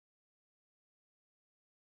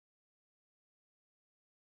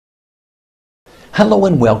Hello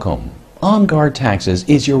and welcome. On Guard Taxes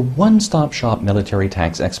is your one-stop shop military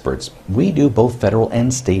tax experts. We do both federal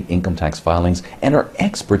and state income tax filings and are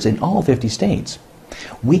experts in all 50 states.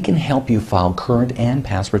 We can help you file current and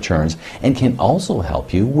past returns and can also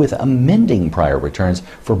help you with amending prior returns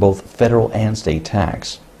for both federal and state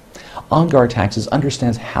tax. On Guard Taxes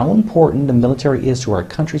understands how important the military is to our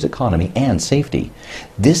country's economy and safety.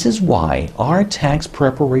 This is why our tax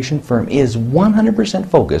preparation firm is 100%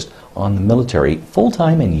 focused on the military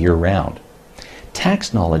full-time and year-round.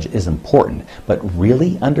 Tax knowledge is important, but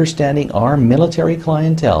really understanding our military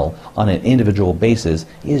clientele on an individual basis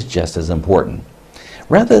is just as important.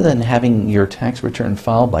 Rather than having your tax return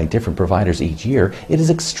filed by different providers each year, it is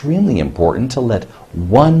extremely important to let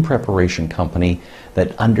one preparation company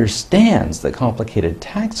that understands the complicated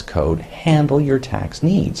tax code handle your tax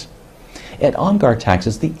needs. At On Guard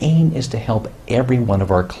Taxes, the aim is to help every one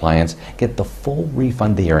of our clients get the full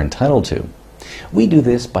refund they are entitled to. We do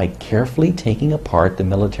this by carefully taking apart the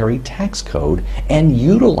military tax code and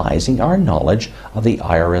utilizing our knowledge of the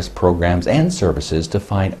IRS programs and services to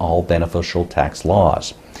find all beneficial tax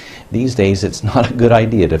laws. These days, it's not a good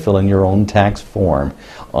idea to fill in your own tax form.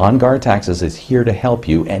 On Guard Taxes is here to help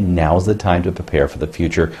you, and now's the time to prepare for the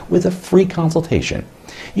future with a free consultation.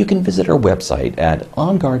 You can visit our website at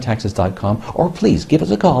onguardtaxes.com or please give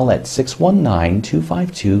us a call at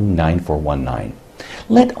 619-252-9419.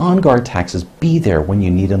 Let On Guard Taxes be there when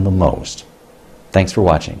you need them the most. Thanks for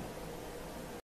watching.